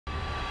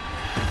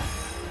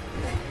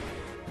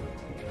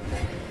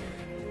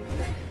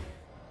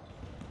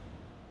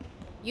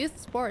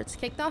Youth Sports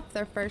kicked off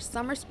their first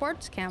summer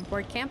sports camp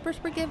where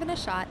campers were given a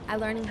shot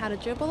at learning how to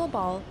dribble a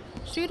ball,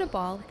 shoot a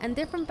ball, and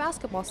different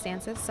basketball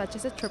stances such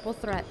as a triple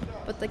threat.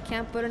 But the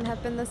camp wouldn't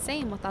have been the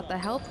same without the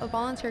help of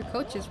volunteer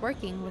coaches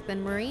working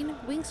within Marine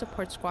Wing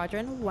Support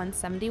Squadron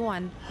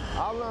 171.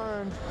 I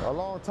learned a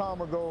long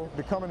time ago,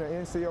 becoming an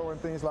NCO and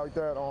things like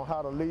that, on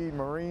how to lead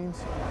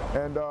Marines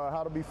and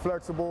how to be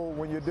flexible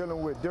when you're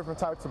dealing with different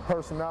types of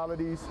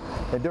personalities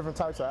and different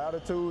types of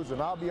attitudes.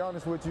 And I'll be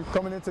honest with you,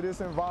 coming into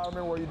this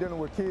environment where you're dealing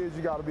with kids,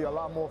 you got to be a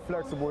lot more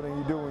flexible than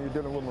you do when you're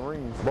dealing with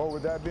Marines. But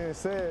with that being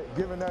said,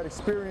 given that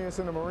experience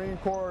in the Marine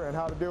Corps and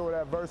how to deal with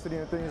adversity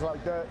and things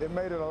like that, it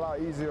made it a lot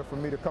easier for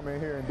me to come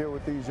in here and deal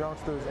with these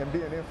youngsters and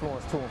be an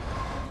influence to them.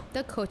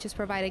 The coaches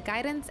provided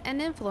guidance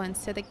and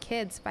influence to the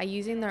kids by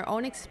using their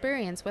own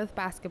experience with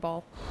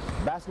basketball.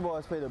 Basketball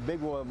has played a big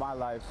role in my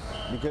life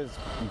because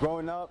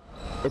growing up,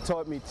 it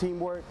taught me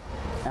teamwork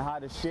and how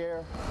to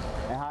share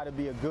and how to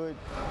be a good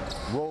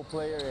role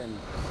player and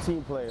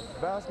team player.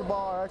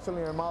 Basketball,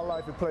 actually, in my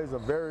life, it plays a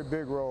very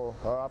big role.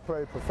 I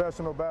played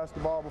professional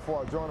basketball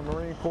before I joined the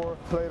Marine Corps.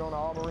 Played on the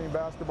All-Marine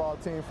basketball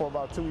team for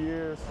about 2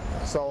 years.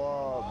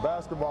 So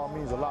basketball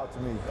means a lot to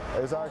me.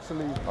 It's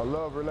actually a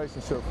love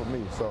relationship for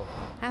me. So.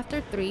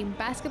 After 3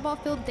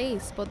 basketball-filled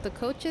days, both the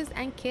coaches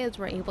and kids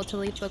were able to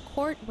leave the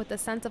court with a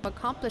sense of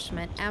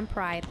accomplishment and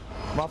pride.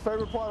 My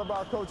favorite part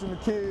about coaching the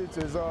kids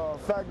is the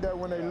fact that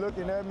when they're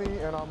looking at me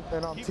and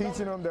I'm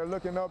teaching them, they're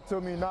looking up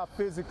to me, not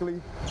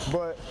physically,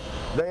 but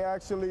they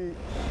actually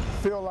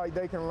feel like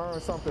they can learn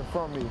something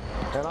from me,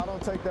 and I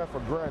don't take that for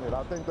granted.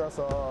 I think that's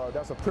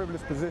a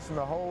privileged position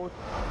to hold,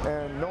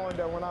 and knowing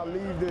that when I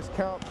leave this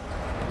camp,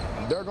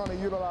 they're going to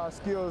utilize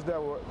skills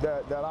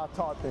that I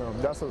taught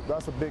them. That's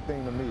a big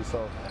thing to me.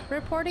 So,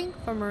 reporting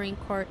from Marine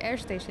Corps Air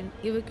Station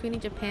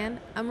Iwakuni, Japan,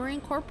 I'm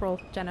Marine Corporal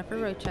Jennifer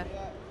Rocha.